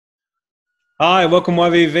Hi, welcome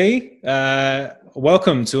YVV.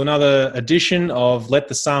 Welcome to another edition of Let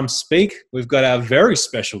the Psalms Speak. We've got our very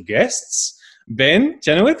special guests. Ben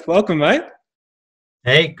Chenoweth, welcome, mate.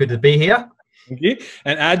 Hey, good to be here. Thank you.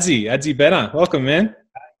 And Adzi Benner, welcome, man.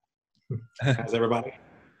 How's everybody?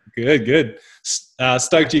 Good.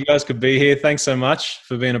 Stoked you guys could be here. Thanks so much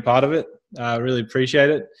for being a part of it. Really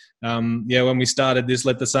appreciate it. When we started this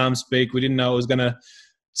Let the Psalms Speak, we didn't know it was going to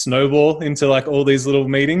snowball into like all these little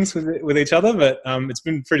meetings with each other, but it's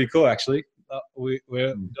been pretty cool actually.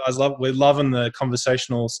 We're loving the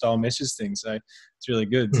conversational style message thing, so it's really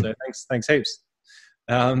good. So thanks heaps.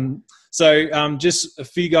 Just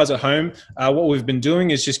for you guys at home, what we've been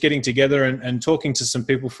doing is just getting together and talking to some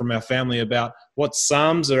people from our family about what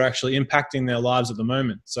Psalms are actually impacting their lives at the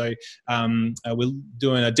moment. So we're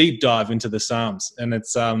doing a deep dive into the Psalms, and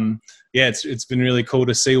it's been really cool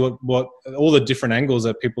to see what all the different angles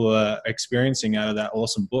that people are experiencing out of that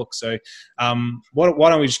awesome book. So why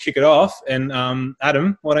don't we just kick it off? And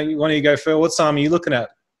Adam, why don't you go first? What Psalm are you looking at?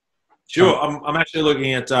 Sure, I'm actually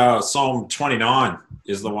looking at Psalm 29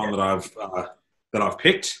 is the one that I've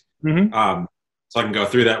picked. Mm-hmm. So I can go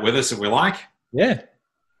through that with us if we like. Yeah.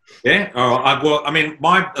 I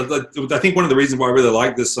think one of the reasons why I really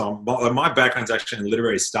like this song, my background's actually in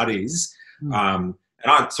literary studies, and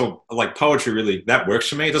like poetry really, that works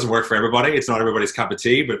for me. It doesn't work for everybody. It's not everybody's cup of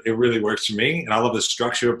tea, but it really works for me. And I love the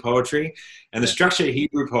structure of poetry. And the structure of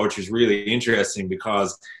Hebrew poetry is really interesting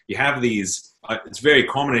because you have these, it's very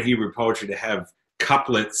common in Hebrew poetry to have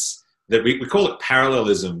couplets that we call it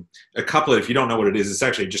parallelism. A couplet, if you don't know what it is, it's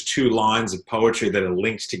actually just two lines of poetry that are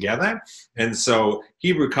linked together. And so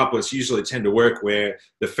Hebrew couplets usually tend to work where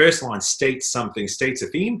the first line states a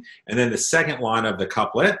theme, and then the second line of the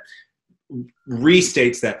couplet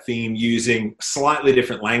restates that theme using slightly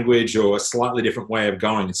different language or a slightly different way of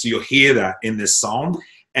going. And so you'll hear that in this psalm.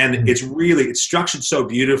 And it's structured so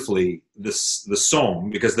beautifully, the song,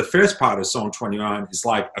 because the first part of Psalm 29 is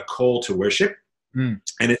like a call to worship. And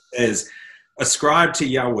it says, ascribe to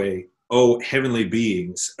Yahweh, O heavenly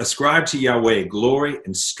beings, ascribe to Yahweh glory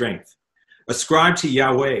and strength. Ascribe to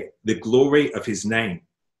Yahweh the glory of his name.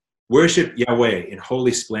 Worship Yahweh in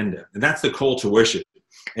holy splendor. And that's the call to worship.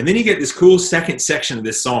 And then you get this cool second section of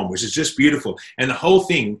this psalm, which is just beautiful. And the whole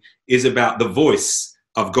thing is about the voice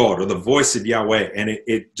of God, or the voice of Yahweh. And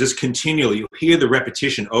it just continually, you hear the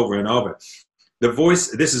repetition over and over. The voice,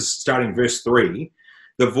 this is starting verse 3.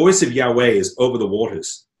 The voice of Yahweh is over the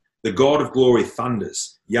waters. The God of glory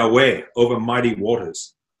thunders. Yahweh over mighty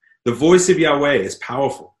waters. The voice of Yahweh is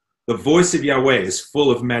powerful. The voice of Yahweh is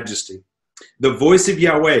full of majesty. The voice of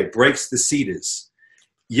Yahweh breaks the cedars.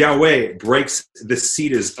 Yahweh breaks the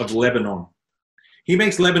cedars of Lebanon. He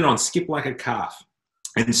makes Lebanon skip like a calf,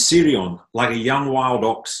 and Sirion like a young wild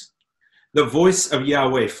ox. The voice of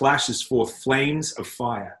Yahweh flashes forth flames of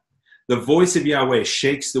fire. The voice of Yahweh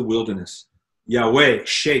shakes the wilderness. Yahweh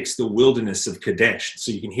shakes the wilderness of Kadesh.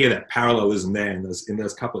 So you can hear that parallelism there in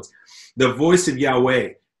those couplets. The voice of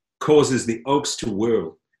Yahweh causes the oaks to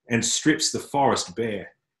whirl and strips the forest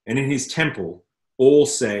bare. And in his temple, all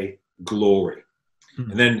say glory.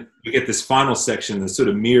 And then we get this final section that sort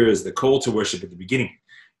of mirrors the call to worship at the beginning.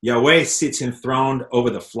 Yahweh sits enthroned over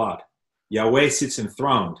the flood. Yahweh sits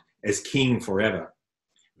enthroned as king forever.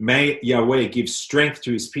 May Yahweh give strength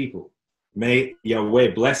to his people. May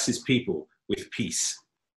Yahweh bless his people with peace.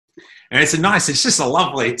 And it's just a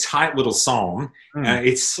lovely, tight little psalm.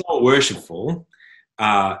 It's so worshipful.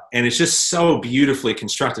 And it's just so beautifully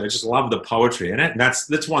constructed. I just love the poetry in it. And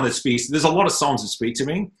that's one that speaks. There's a lot of psalms that speak to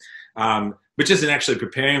me. But just in actually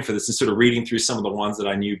preparing for this and sort of reading through some of the ones that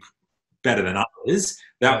I knew better than others,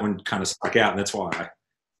 that one kind of stuck out. And that's why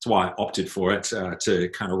I opted for it, to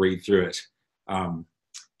kind of read through it.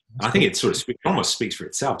 I think it sort of almost speaks for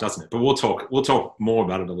itself, doesn't it? But we'll talk more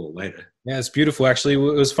about it a little later. Yeah, it's beautiful. Actually, it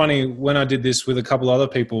was funny when I did this with a couple other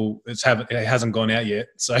people. It hasn't gone out yet,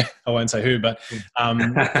 so I won't say who. But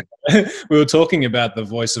we were talking about the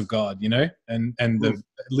voice of God, and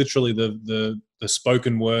literally the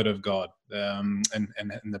spoken word of God, and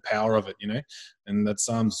the power of it, And that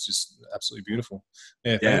psalm's just absolutely beautiful.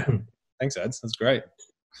 Yeah. Thanks, Ads. That's great.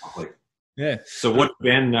 Yeah. So what,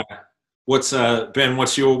 Ben? What's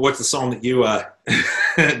the song that you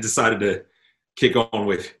decided to kick on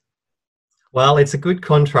with? Well, it's a good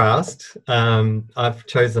contrast. I've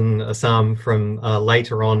chosen a psalm from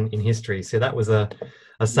later on in history. So that was a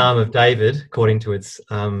psalm of David, according to its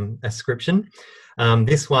ascription.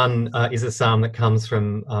 This one is a psalm that comes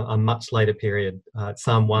from a much later period,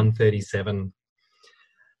 Psalm 137.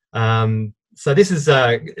 So this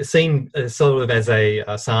is seen sort of as a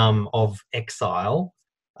psalm of exile,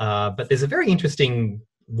 but there's a very interesting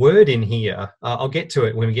word in here. I'll get to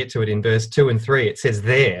it when we get to it in verse 2 and 3. It says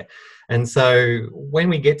there. And so when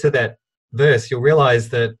we get to that verse, you'll realize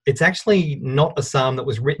that it's actually not a psalm that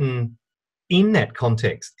was written in that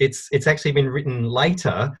context. It's actually been written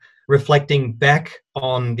later, reflecting back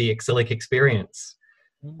on the exilic experience.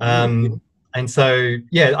 And so,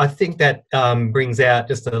 yeah, I think that brings out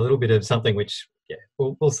just a little bit of something which, yeah,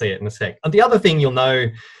 we'll see it in a sec. And the other thing you'll know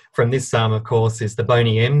from this psalm, of course, is the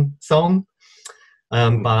Boney M song.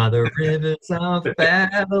 By the rivers of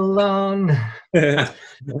Babylon.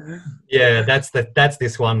 Yeah, that's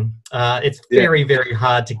this one. It's very, very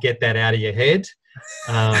hard to get that out of your head.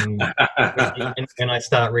 When I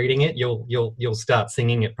start reading it, you'll start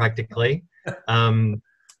singing it practically.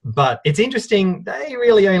 But it's interesting. They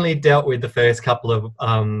really only dealt with the first couple of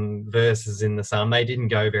verses in the psalm. They didn't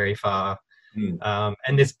go very far,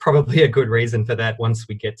 and there's probably a good reason for that. Once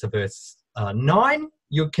we get to verse 9,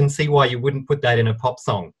 you can see why you wouldn't put that in a pop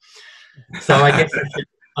song. So I guess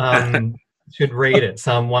you should read it.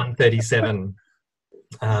 Psalm 137,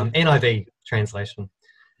 NIV translation.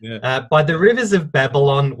 Yeah. By the rivers of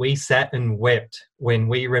Babylon we sat and wept when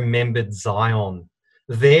we remembered Zion.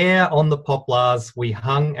 There on the poplars we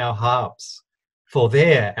hung our harps. For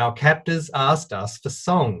there our captors asked us for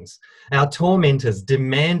songs. Our tormentors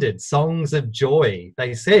demanded songs of joy.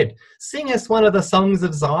 They said, "Sing us one of the songs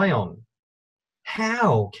of Zion."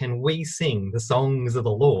 How can we sing the songs of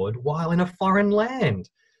the Lord while in a foreign land?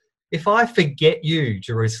 If I forget you,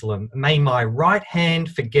 Jerusalem, may my right hand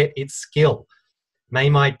forget its skill. May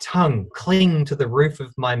my tongue cling to the roof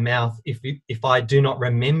of my mouth if I do not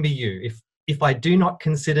remember you, if I do not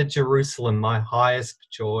consider Jerusalem my highest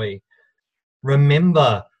joy.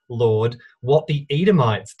 Remember, Lord, what the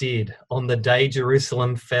Edomites did on the day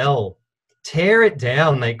Jerusalem fell. Tear it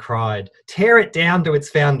down, they cried. Tear it down to its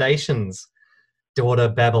foundations. Daughter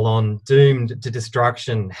Babylon, doomed to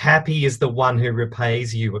destruction, happy is the one who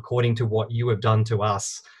repays you according to what you have done to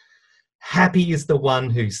us. Happy is the one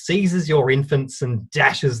who seizes your infants and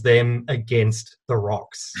dashes them against the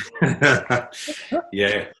rocks.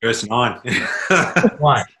 Yeah, verse 9.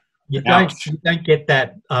 Right. You don't get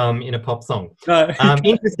that in a pop song. No.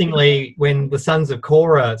 Interestingly, when the sons of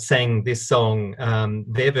Korah sang this song,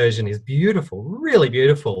 their version is beautiful, really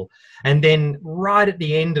beautiful. And then right at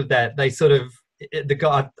the end of that, they sort of, the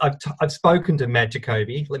guy I've spoken to Matt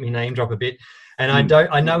Jacoby. Let me name drop a bit, and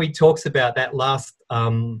I know he talks about that last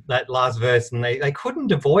verse, and they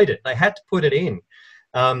couldn't avoid it. They had to put it in.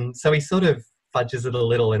 So he sort of fudges it a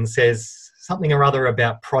little and says something or other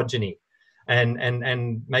about progeny,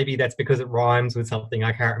 and maybe that's because it rhymes with something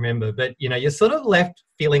I can't remember. But you're sort of left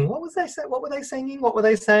feeling, what was they say? What were they singing? What were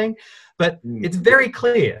they saying? But it's very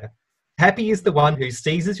clear. Happy is the one who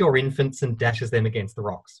seizes your infants and dashes them against the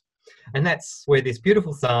rocks. And that's where this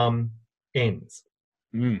beautiful psalm ends.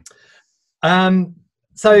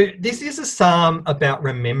 So this is a psalm about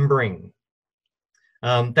remembering.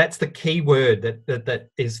 That's the key word that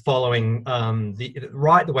is following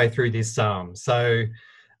right the way through this psalm. So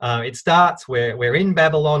it starts where we're in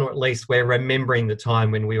Babylon, or at least we're remembering the time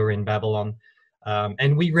when we were in Babylon.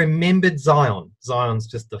 And we remembered Zion. Zion's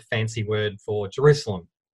just a fancy word for Jerusalem.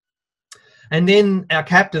 And then our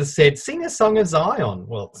captors said, sing a song of Zion.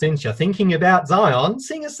 Well, since you're thinking about Zion,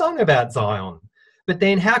 sing a song about Zion. But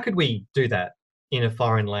then how could we do that in a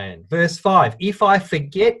foreign land? Verse 5, if I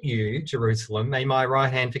forget you, Jerusalem, may my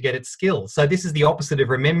right hand forget its skill. So this is the opposite of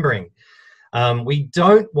remembering. We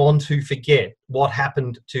don't want to forget what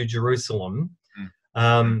happened to Jerusalem.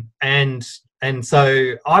 And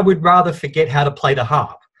so I would rather forget how to play the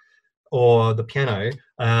harp or the piano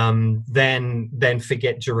than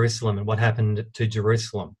forget Jerusalem and what happened to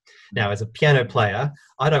Jerusalem. Now, as a piano player,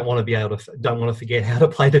 I don't want to forget how to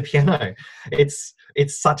play the piano. It's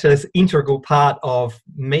such an integral part of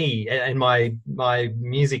me and my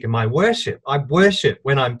music and my worship. I worship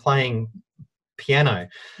when I'm playing piano.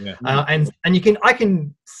 Yeah. And I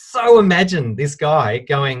can so imagine this guy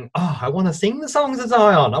going, oh, I want to sing the songs of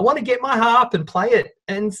Zion. I want to get my harp and play it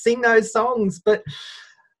and sing those songs, but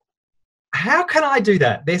how can I do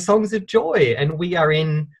that? They're songs of joy, and we are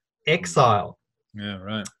in exile. Yeah,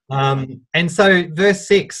 right. And so verse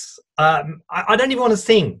 6, I don't even want to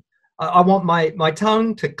sing. I want my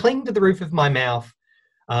tongue to cling to the roof of my mouth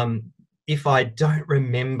if I don't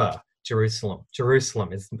remember Jerusalem.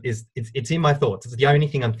 Jerusalem it's in my thoughts. It's the only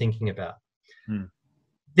thing I'm thinking about.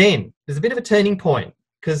 Then there's a bit of a turning point,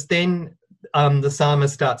 because then the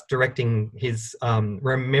psalmist starts directing his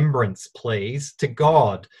remembrance pleas to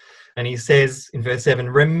God. And he says in verse 7,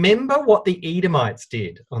 remember what the Edomites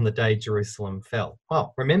did on the day Jerusalem fell.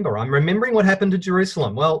 Well, I'm remembering what happened to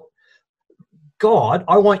Jerusalem. Well, God,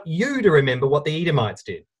 I want you to remember what the Edomites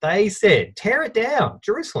did. They said, tear it down,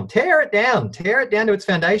 Jerusalem, tear it down to its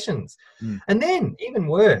foundations. And then, even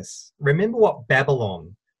worse, remember what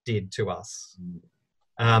Babylon did to us.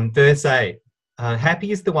 Verse 8, happy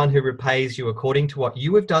is the one who repays you according to what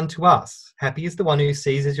you have done to us. Happy is the one who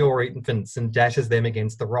seizes your infants and dashes them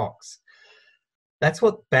against the rocks. That's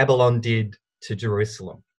what Babylon did to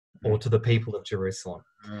Jerusalem, or to the people of Jerusalem.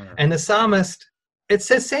 And the psalmist, it's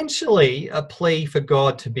essentially a plea for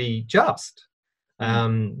God to be just.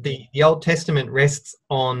 The Old Testament rests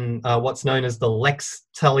on what's known as the lex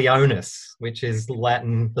talionis, which is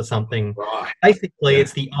Latin for something. Right. Basically,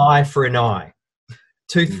 it's the eye for an eye,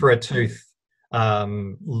 tooth for a tooth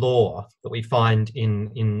law that we find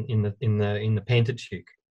in the Pentateuch.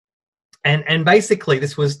 And basically,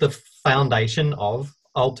 this was the foundation of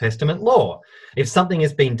Old Testament law. If something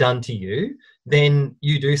has been done to you, then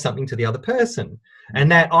you do something to the other person. And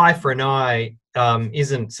that eye for an eye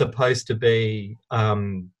isn't supposed to be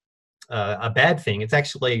a bad thing. It's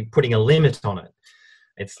actually putting a limit on it.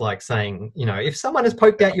 It's like saying, you know, if someone has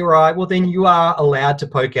poked out your eye, well, then you are allowed to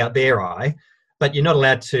poke out their eye, but you're not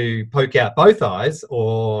allowed to poke out both eyes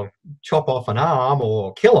or chop off an arm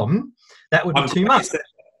or kill them. That would be too much.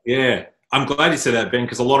 Yeah. I'm glad you said that, Ben,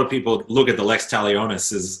 because a lot of people look at the lex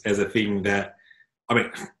talionis as a thing that, I mean,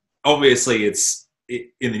 obviously in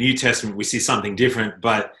the New Testament we see something different,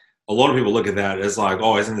 but a lot of people look at that as like,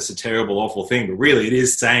 oh, isn't this a terrible, awful thing? But really it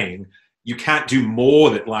is saying you can't do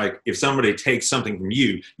more than, like, if somebody takes something from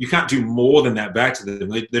you, you can't do more than that back to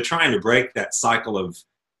them. They're trying to break that cycle of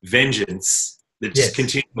vengeance that just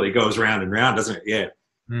continually goes round and round, doesn't it?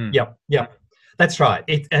 Yeah. Yep. That's right.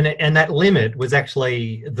 And that limit was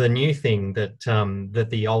actually the new thing that that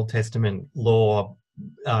the Old Testament law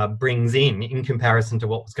brings in comparison to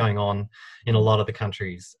what was going on in a lot of the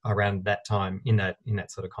countries around that time in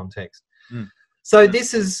that sort of context. So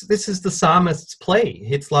this is the psalmist's plea.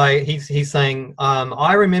 It's like he's saying,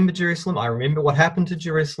 I remember Jerusalem. I remember what happened to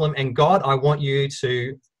Jerusalem, and God, I want you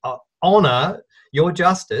to honor your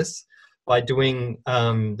justice by doing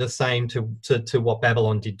the same to what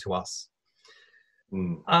Babylon did to us.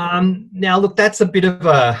 Now, look, that's a bit of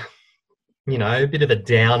a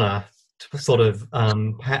downer sort of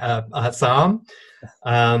psalm.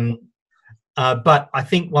 But I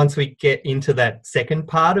think once we get into that second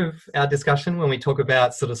part of our discussion, when we talk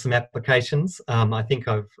about sort of some applications, I think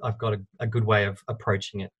I've got a good way of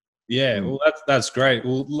approaching it. Yeah, well, that's great.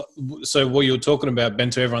 Well, so what you're talking about, Ben,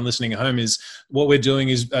 to everyone listening at home, is what we're doing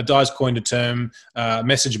is Di's coined a term,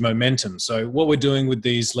 message momentum. So what we're doing with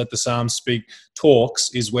these Let the Psalms Speak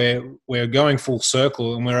talks is we're going full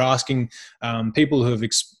circle, and we're asking people who have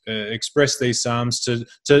expressed these psalms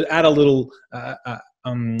to add a little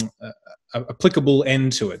applicable end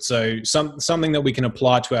to it. So something that we can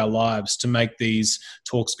apply to our lives to make these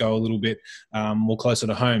talks go a little bit more closer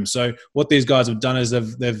to home. So what these guys have done is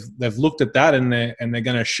they've looked at that, and they're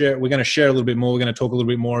going to share. We're going to share a little bit more. We're going to talk a little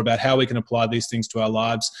bit more about how we can apply these things to our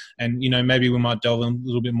lives, and maybe we might delve a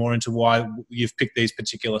little bit more into why you've picked these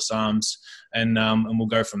particular psalms, and we'll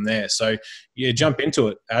go from there. So yeah, jump into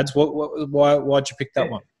it, Ads. Why'd you pick that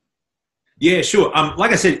one? Yeah, sure.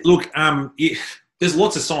 Like I said, look, there's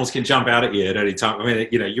lots of songs can jump out at you at any time. I mean,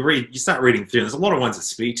 you start reading through, there's a lot of ones that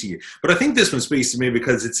speak to you. But I think this one speaks to me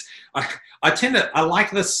because I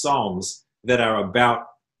like the songs that are about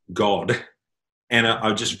God and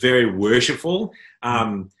are just very worshipful.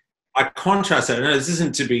 I contrast that. This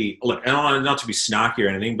isn't to be, not to be snarky or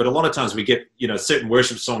anything, but a lot of times we get, certain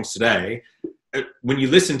worship songs today. When you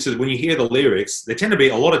hear the lyrics, a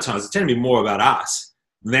lot of times they tend to be more about us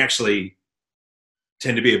than they actually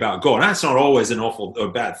tend to be about God. That's not always an awful or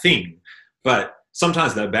bad thing, but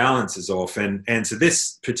sometimes that balance is off. And so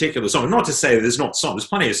this particular song, not to say that there's not songs, there's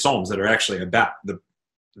plenty of songs that are actually about the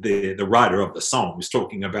writer of the song who's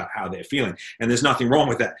talking about how they're feeling, and there's nothing wrong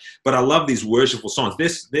with that. But I love these worshipful songs.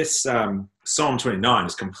 This Psalm 29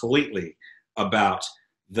 is completely about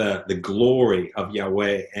the glory of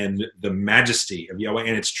Yahweh and the majesty of Yahweh,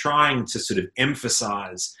 and it's trying to sort of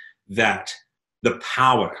emphasize that the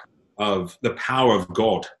power of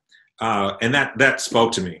God, and that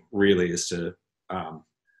spoke to me really as to.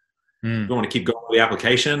 Do you want to keep going with the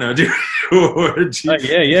application, or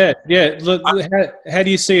yeah. Look, how do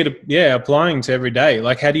you see it? Yeah, applying to every day.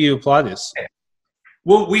 Like, how do you apply this?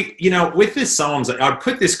 Well, with the Psalms, I'd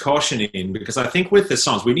put this caution in because I think with the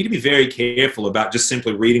Psalms, we need to be very careful about just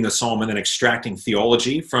simply reading a psalm and then extracting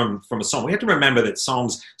theology from a psalm. We have to remember that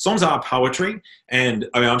Psalms are poetry, and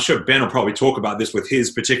I mean, I'm sure Ben will probably talk about this with his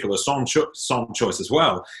particular psalm choice as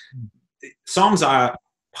well. Psalms are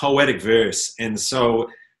poetic verse, and so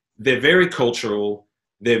they're very cultural.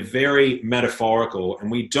 they're very metaphorical,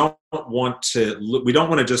 and we don't want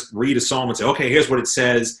to just read a psalm and say, okay, here's what it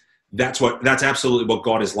says. That's absolutely what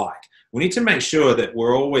God is like. We need to make sure that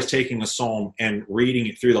we're always taking a psalm and reading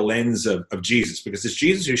it through the lens of Jesus, because it's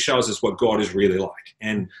Jesus who shows us what God is really like.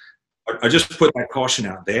 And I just put that caution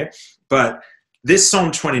out there. But this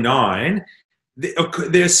Psalm 29,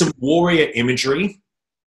 there's some warrior imagery.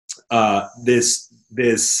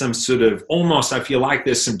 There's some sort of, almost, I feel like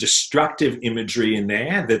there's some destructive imagery in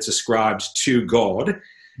there that's ascribed to God.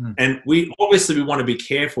 And we want to be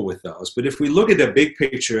careful with those. But if we look at the big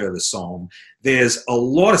picture of the psalm, there's a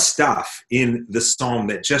lot of stuff in the psalm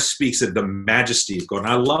that just speaks of the majesty of God. And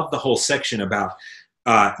I love the whole section about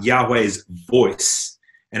Yahweh's voice.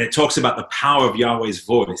 And it talks about the power of Yahweh's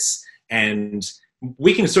voice. And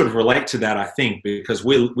we can sort of relate to that, I think, because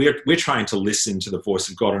we're trying to listen to the voice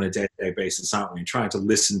of God on a day-to-day basis, aren't we? And trying to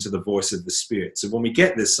listen to the voice of the Spirit. So when we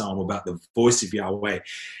get this psalm about the voice of Yahweh,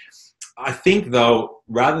 I think, though,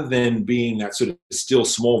 rather than being that sort of still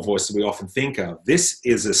small voice that we often think of, this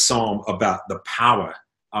is a psalm about the power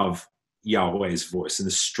of Yahweh's voice and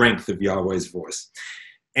the strength of Yahweh's voice.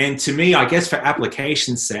 And to me, I guess for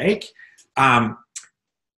application's sake,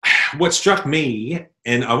 what struck me,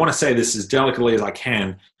 and I want to say this as delicately as I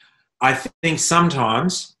can, I think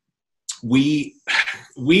sometimes we've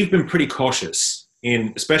been pretty cautious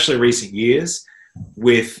in, especially recent years,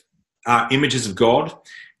 with images of God.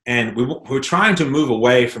 And we're trying to move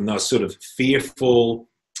away from those sort of fearful,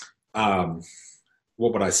 what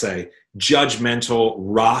would I say, judgmental,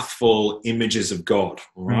 wrathful images of God,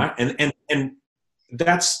 right? And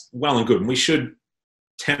that's well and good. And we should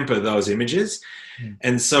temper those images.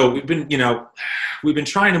 And so we've been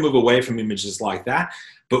trying to move away from images like that.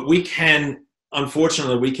 But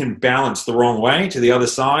unfortunately, we can balance the wrong way to the other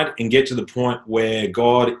side and get to the point where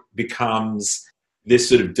God becomes this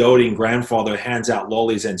sort of doting grandfather who hands out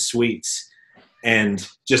lollies and sweets and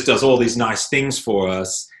just does all these nice things for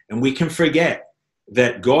us. And we can forget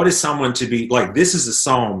that God is someone to be like, this is a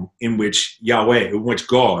psalm in which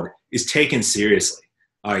God is taken seriously.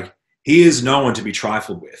 Like, he is no one to be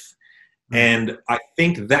trifled with. And I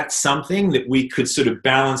think that's something that we could sort of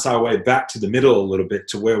balance our way back to the middle a little bit,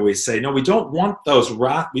 to where we say, no, we don't want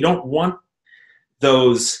we don't want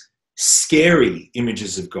those scary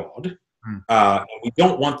images of God. We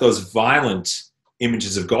don't want those violent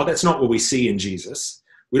images of God. That's not what we see in Jesus.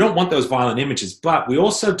 We don't want those violent images, but we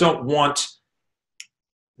also don't want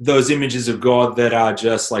those images of God that are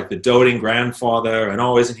just like the doting grandfather and,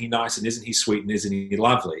 oh, isn't he nice and isn't he sweet and isn't he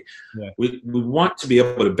lovely? Yeah. We want to be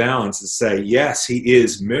able to balance and say, yes, he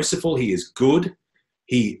is merciful, he is good,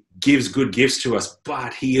 he gives good gifts to us,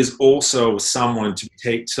 but he is also someone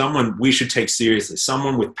we should take seriously,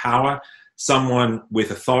 someone with power, someone with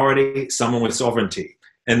authority, someone with sovereignty.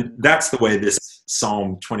 And that's the way this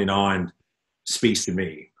Psalm 29 speaks to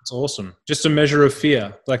me. It's awesome. Just a measure of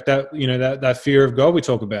fear, like that, that fear of God we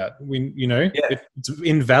talk about. It's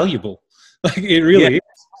invaluable. Like, it really is.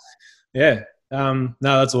 Yeah. No,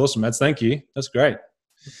 that's awesome. Thank you. That's great.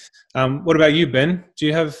 What about you, Ben? Do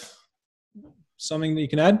you have something that you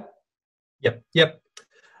can add? Yep.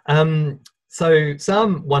 So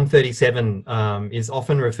Psalm 137 is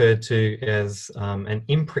often referred to as an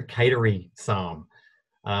imprecatory psalm.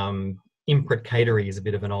 Imprecatory is a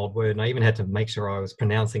bit of an old word, and I even had to make sure I was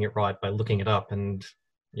pronouncing it right by looking it up. And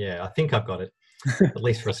yeah, I think I've got it, at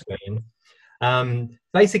least for Australian.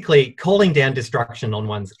 Basically, calling down destruction on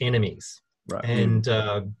one's enemies. Right. And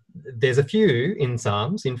there's a few in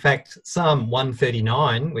Psalms. In fact, Psalm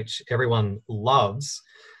 139, which everyone loves,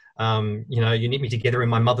 you knit me together in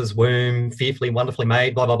my mother's womb, fearfully, wonderfully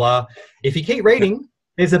made, blah, blah, blah. If you keep reading,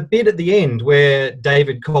 there's a bit at the end where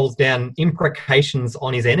David calls down imprecations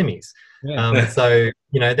on his enemies. Yeah. So,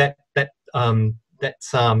 that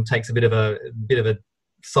psalm takes a bit of a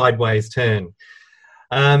sideways turn.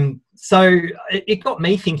 So it got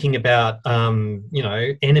me thinking about,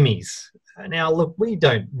 enemies. Now, look, we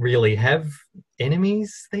don't really have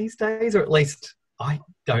enemies these days, or at least I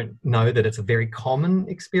don't know that it's a very common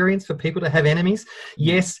experience for people to have enemies.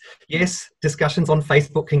 Yes, discussions on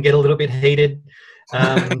Facebook can get a little bit heated.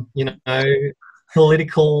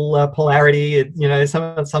 Political polarity,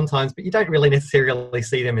 sometimes, but you don't really necessarily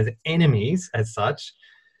see them as enemies as such.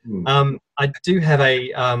 I do have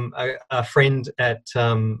a friend at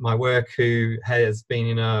my work who has been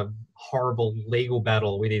in a horrible legal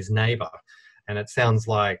battle with his neighbour, and it sounds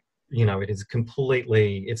like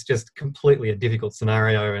it's just completely a difficult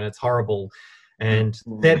scenario, and it's horrible, and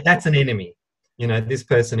that's an enemy. This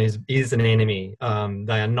person is an enemy.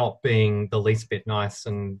 They are not being the least bit nice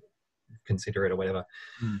and considerate or whatever.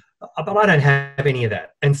 Mm. But I don't have any of that.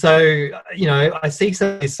 And so, you know, I see some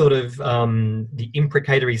of this sort of the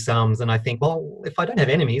imprecatory psalms, and I think, well, if I don't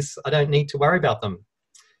have enemies, I don't need to worry about them.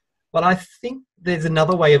 But I think there's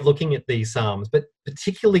another way of looking at these psalms, but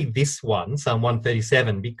particularly this one, Psalm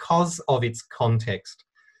 137, because of its context.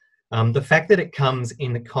 The fact that it comes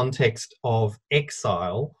in the context of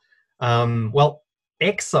exile, well,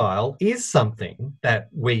 exile is something that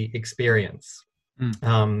we experience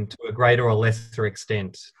to a greater or lesser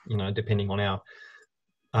extent, you know, depending on our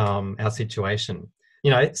situation. You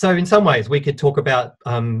know, so in some ways we could talk about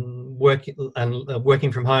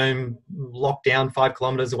working from home, locked down 5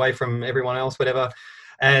 kilometres away from everyone else, whatever,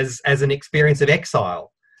 as an experience of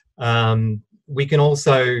exile. We can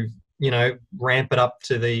also, you know, ramp it up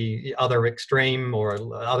to the other extreme or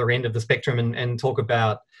other end of the spectrum and talk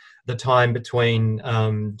about the time between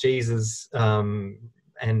Jesus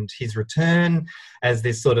and his return as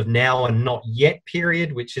this sort of now and not yet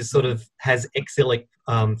period, which is sort of has exilic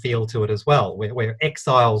feel to it as well. We're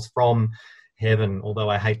exiles from heaven, although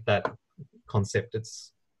I hate that concept.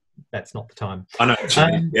 That's not the time. I know what you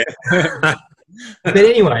mean. Yeah. But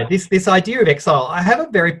anyway, this idea of exile, I have a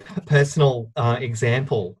very personal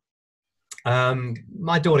example.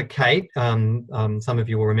 My daughter Kate, some of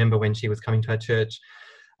you will remember when she was coming to our church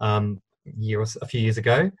a few years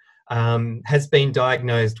ago, has been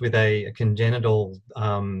diagnosed with a congenital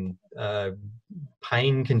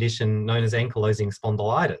pain condition known as ankylosing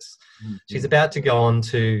spondylitis. Mm-hmm. She's about to go on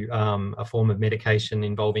to a form of medication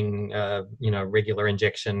involving, you know, regular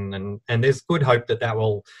injection, and there's good hope that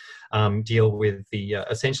will deal with the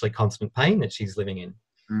essentially constant pain that she's living in.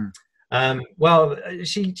 Mm. Well,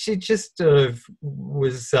 she just sort of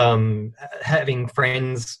was having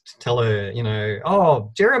friends tell her, you know,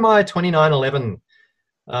 oh, Jeremiah 29:11.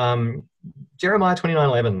 Jeremiah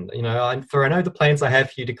 29:11, you know, for I know the plans I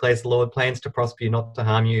have for you, declares the Lord, plans to prosper you, not to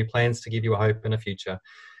harm you, plans to give you a hope and a future.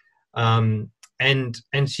 And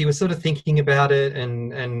she was sort of thinking about it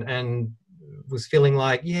and was feeling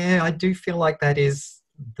like, yeah, I do feel like that is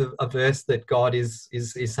a verse that God is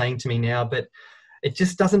saying to me now, but it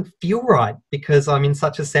just doesn't feel right because I'm in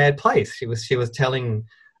such a sad place. She was telling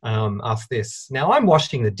us this. Now I'm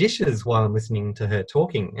washing the dishes while I'm listening to her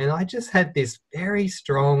talking, and I just had this very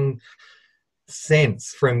strong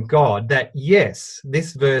sense from God that yes,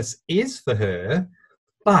 this verse is for her,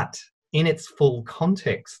 but in its full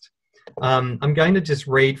context. I'm going to just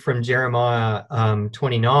read from Jeremiah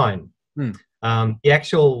 29. The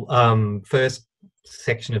actual first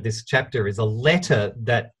section of this chapter is a letter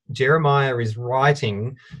that Jeremiah is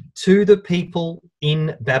writing to the people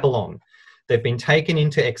in Babylon. They've been taken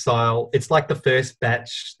into exile. It's like the first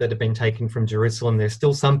batch that have been taken from Jerusalem. There's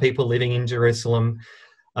still some people living in Jerusalem,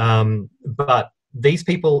 but these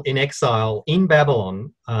people in exile in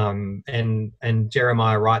Babylon, and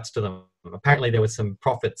Jeremiah writes to them. Apparently there were some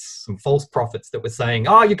prophets, some false prophets that were saying,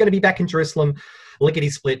 oh, you're going to be back in Jerusalem,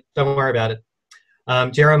 lickety-split, don't worry about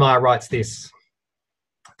it. Jeremiah writes this.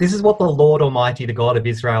 This is what the Lord Almighty, the God of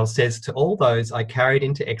Israel, says to all those I carried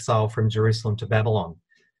into exile from Jerusalem to Babylon.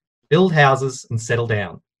 Build houses and settle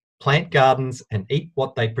down. Plant gardens and eat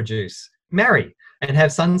what they produce. Marry and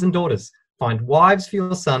have sons and daughters. Find wives for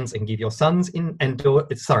your sons and give your sons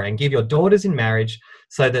and give your daughters in marriage,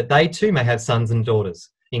 so that they too may have sons and daughters.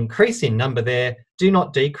 Increase in number there, do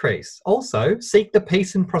not decrease. Also, seek the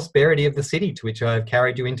peace and prosperity of the city to which I have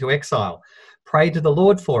carried you into exile. Pray to the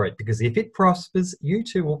Lord for it, because if it prospers, you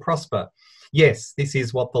too will prosper. Yes, this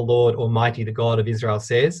is what the Lord Almighty, the God of Israel,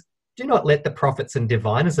 says. Do not let the prophets and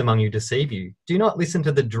diviners among you deceive you. Do not listen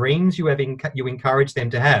to the dreams you encourage them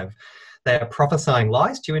to have. They are prophesying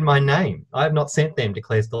lies to you in my name. I have not sent them,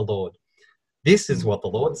 declares the Lord. This is what the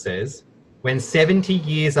Lord says. When 70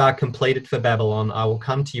 years are completed for Babylon, I will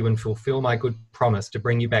come to you and fulfill my good promise to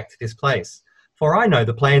bring you back to this place. For I know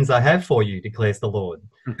the plans I have for you, declares the Lord.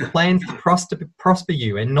 Plans to prosper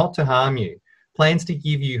you and not to harm you. Plans to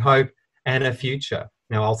give you hope and a future.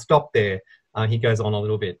 Now I'll stop there. He goes on a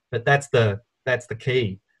little bit, but that's the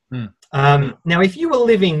key. Now, if you were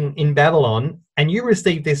living in Babylon and you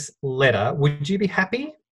received this letter, would you be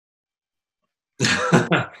happy?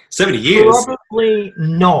 70 years? Probably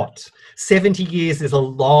not. 70 years is a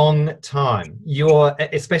long time.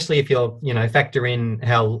 Especially if you're, factor in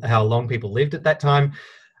how long people lived at that time,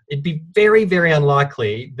 it'd be very, very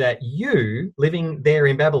unlikely that you living there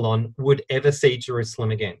in Babylon would ever see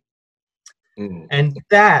Jerusalem again. And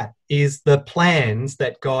that is the plans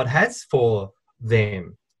that God has for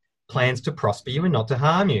them. Plans to prosper you and not to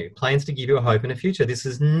harm you. Plans to give you a hope and a future. This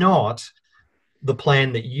is not the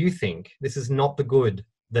plan that you think. This is not the good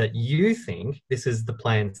that you think. This is the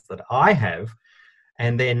plans that I have.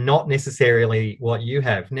 and they're not necessarily what you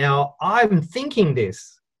have. Now, I'm thinking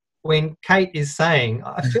this when Kate is saying,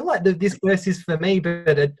 I feel like this verse is for me,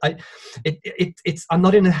 but I'm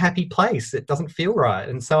not in a happy place. It doesn't feel right.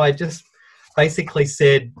 And so I just basically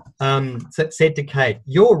said to Kate,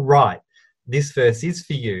 you're right. This verse is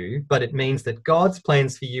for you, but it means that God's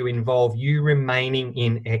plans for you involve you remaining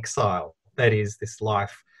in exile. That is, this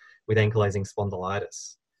life with ankylosing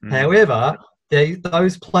spondylitis. However,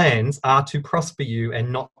 those plans are to prosper you and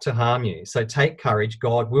not to harm you. So take courage.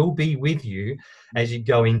 God will be with you as you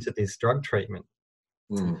go into this drug treatment.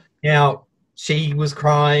 Now, she was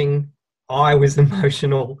crying. I was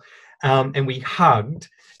emotional, and we hugged.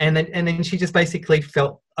 And then she just basically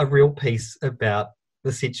felt a real peace about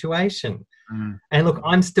the situation. And look,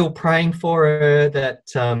 I'm still praying for her that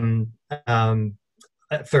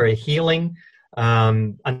for a healing.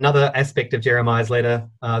 Another aspect of Jeremiah's letter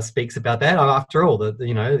speaks about that. After all,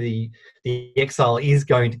 the exile is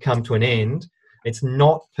going to come to an end. It's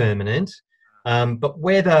not permanent, but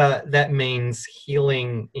whether that means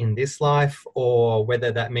healing in this life or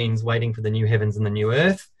whether that means waiting for the new heavens and the new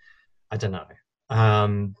earth, I don't know.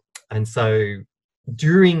 And so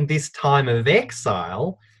during this time of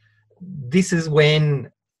exile, this is when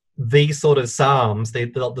these sort of psalms,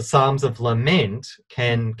 the psalms of lament,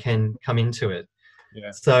 can come into it.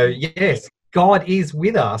 Yeah. So yes, God is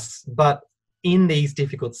with us, but in these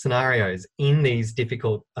difficult scenarios, in these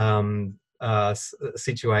difficult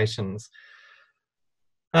situations.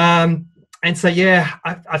 And so yeah,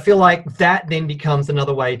 I feel like that then becomes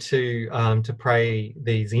another way to pray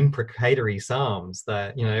these imprecatory psalms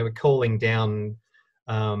that we're calling down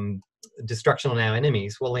destruction on our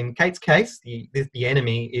enemies. Well, in Kate's case, the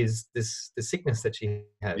enemy is the sickness that she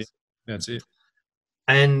has. Yeah, that's it.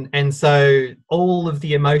 And so all of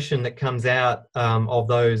the emotion that comes out of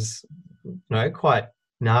those quite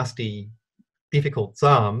nasty, difficult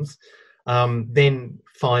psalms then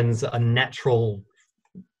finds a natural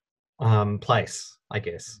place, I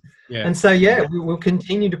guess. Yeah. And so we will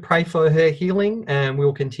continue to pray for her healing, and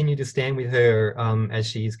we'll continue to stand with her as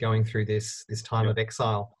she's going through this time of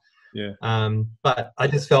exile. Yeah. But I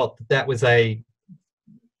just felt that was a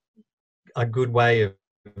good way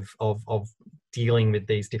of dealing with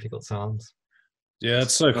these difficult psalms. Yeah,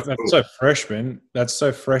 that's so fresh, Ben. That's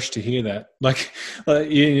so fresh to hear that.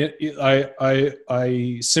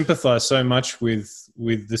 I sympathise so much with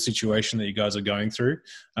the situation that you guys are going through.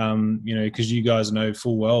 Because you guys know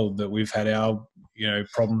full well that we've had our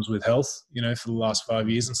problems with health, for the last 5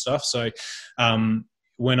 years and stuff. So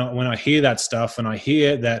when I hear that stuff, and I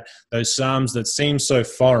hear that those psalms that seem so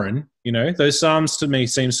foreign, those psalms to me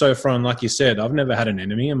seem so foreign. Like you said, I've never had an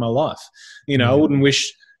enemy in my life. I wouldn't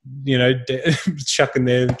wish chucking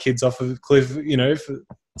their kids off of a cliff,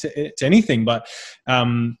 to anything. But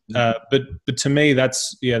to me,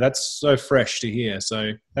 that's so fresh to hear.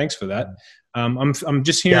 So thanks for that. I'm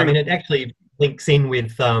just hearing. Yeah, it actually links in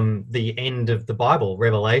with the end of the Bible,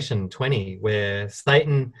 Revelation 20, where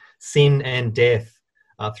Satan, sin, and death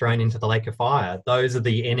are thrown into the lake of fire. Those are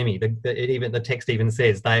the enemy. Even the text even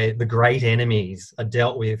says the great enemies are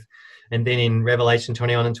dealt with. And then in Revelation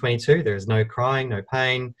 21 and 22, there is no crying, no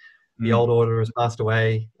pain. The old order has passed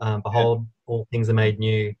away. Behold, all things are made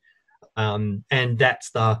new. And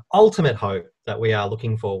that's the ultimate hope that we are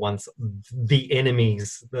looking for once the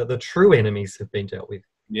enemies, the true enemies, have been dealt with.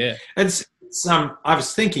 Yeah. I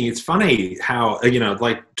was thinking, it's funny how,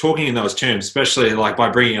 talking in those terms, especially by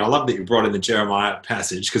bringing, I love that you brought in the Jeremiah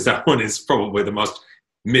passage, because that one is probably the most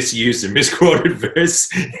misused and misquoted verse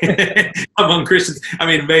among Christians. I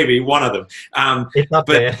mean, maybe one of them. It's up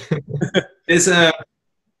there. There's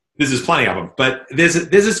plenty of them, but there's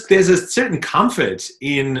a certain comfort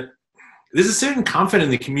in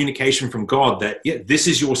the communication from God that this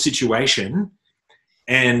is your situation,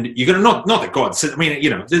 and you're gonna not that God said. I mean,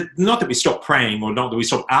 not that we stop praying or not that we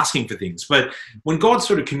stop asking for things, but when God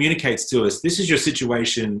sort of communicates to us, this is your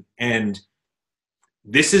situation, and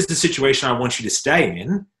this is the situation I want you to stay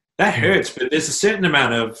in. That hurts, but there's a certain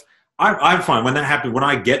amount of, I find when that happens, when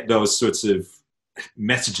I get those sorts of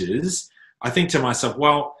messages, I think to myself,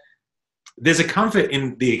 well, there's a comfort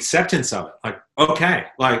in the acceptance of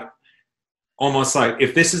it. Almost like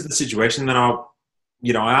if this is the situation, then I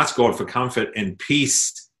ask God for comfort and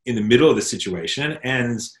peace in the middle of the situation.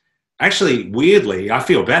 And actually, weirdly, I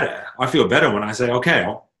feel better. I feel better when I say,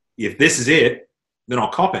 okay, if this is it, then I'll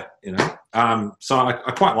cop it, So I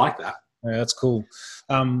quite like that. Yeah, that's cool.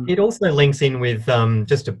 It also links in with,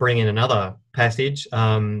 just to bring in another passage,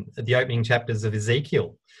 the opening chapters of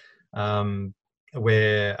Ezekiel.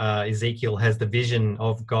 where Ezekiel has the vision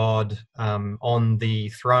of God on the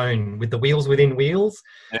throne with the wheels within wheels.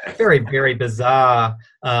 Very, very bizarre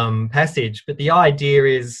passage. But the idea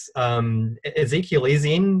is Ezekiel is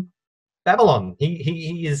in Babylon.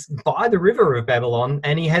 He is by the river of Babylon,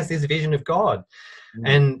 and he has this vision of God.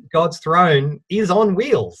 And God's throne is on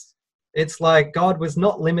wheels. It's like God was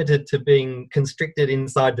not limited to being constricted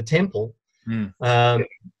inside the temple.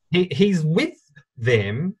 He's with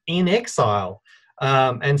them in exile.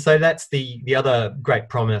 And so that's the other great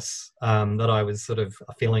promise that I was sort of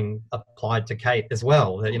feeling applied to Kate as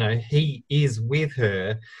well, that, you know, he is with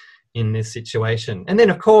her in this situation. And then,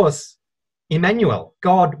 of course, Emmanuel,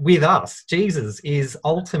 God with us. Jesus is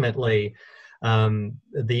ultimately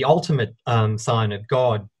the ultimate sign of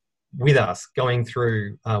God with us, going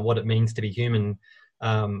through what it means to be human,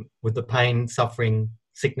 with the pain, suffering,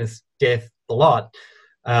 sickness, death, the lot,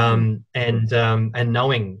 and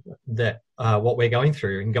knowing that what we're going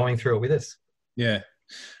through and going through it with us. Yeah.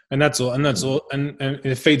 And that's all. And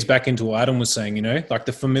it feeds back into what Adam was saying, you know, like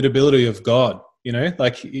the formidability of God, you know,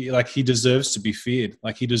 like he deserves to be feared,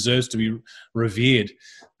 like he deserves to be revered.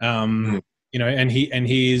 You know, and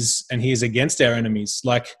he is against our enemies,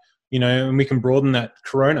 like, you know, and we can broaden that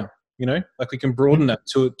corona, you know, like we can broaden that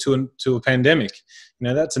to a pandemic. You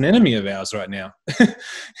know, that's an enemy of ours right now.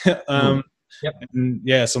 Yep. And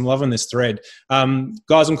yes, I'm loving this thread.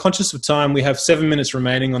 Guys, I'm conscious of time. We have 7 minutes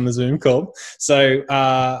remaining on the Zoom call. So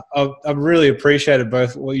I've really appreciated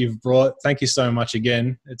both what you've brought. Thank you so much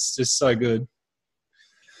again. It's just so good.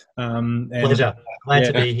 Pleasure. Glad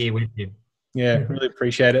to be here with you. Yeah, really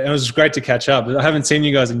appreciate it. And it was great to catch up. I haven't seen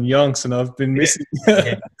you guys in yonks, and I've been missing.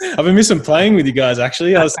 I've been missing playing with you guys.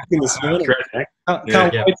 Actually, I was thinking this morning.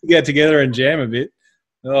 Can't wait to get together and jam a bit.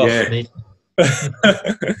 Oh. Yeah.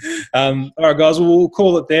 All right, guys. We'll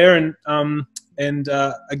call it there. And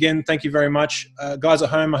again, thank you very much, guys at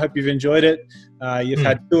home. I hope you've enjoyed it. You've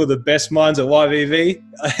had two of the best minds at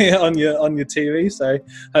YVV on your TV. So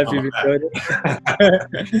hope you've enjoyed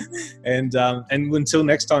it. And until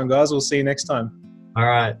next time, guys. We'll see you next time. All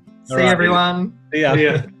right. See you, everyone. See ya.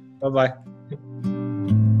 Bye bye.